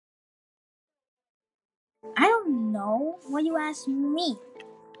I don't know. What you ask me?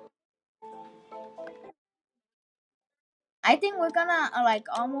 I think we're gonna like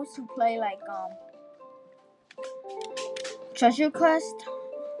almost to play like Treasure Quest,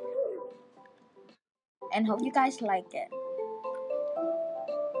 and hope you guys like it.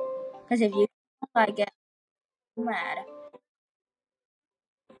 Cause if you don't like it, I'm mad.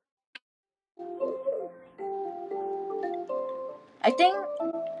 I think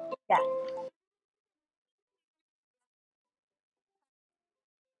yeah.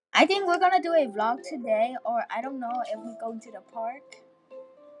 I think we're gonna do a vlog today, or I don't know if we go to the park.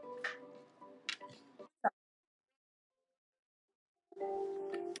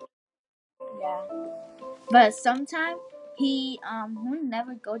 Yeah, but sometimes he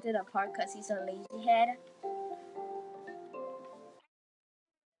never go to the park because he's a lazy head.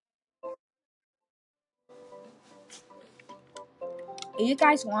 If you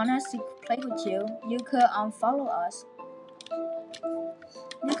guys want us to play with you, you could follow us.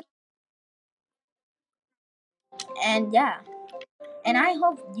 And yeah, and I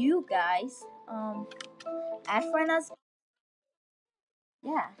hope you guys add friend us.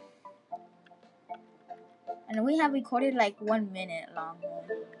 Yeah, and we have recorded like 1 minute long.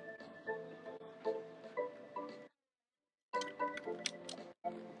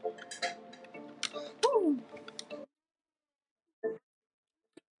 Ooh.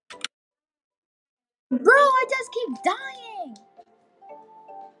 Bro, I just keep dying.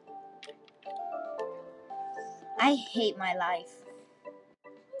 I hate my life.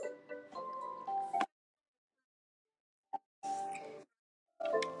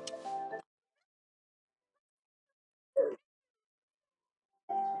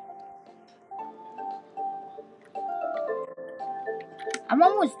 I'm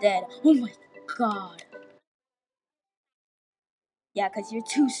almost dead. Oh my god. Yeah, cause you're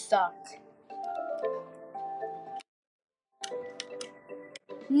too soft.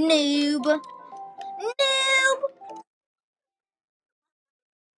 Noob. Noob.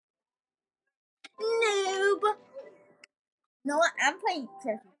 Noob. No, I'm playing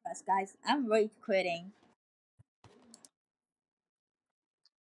Turkey Quest, guys. I'm really quitting.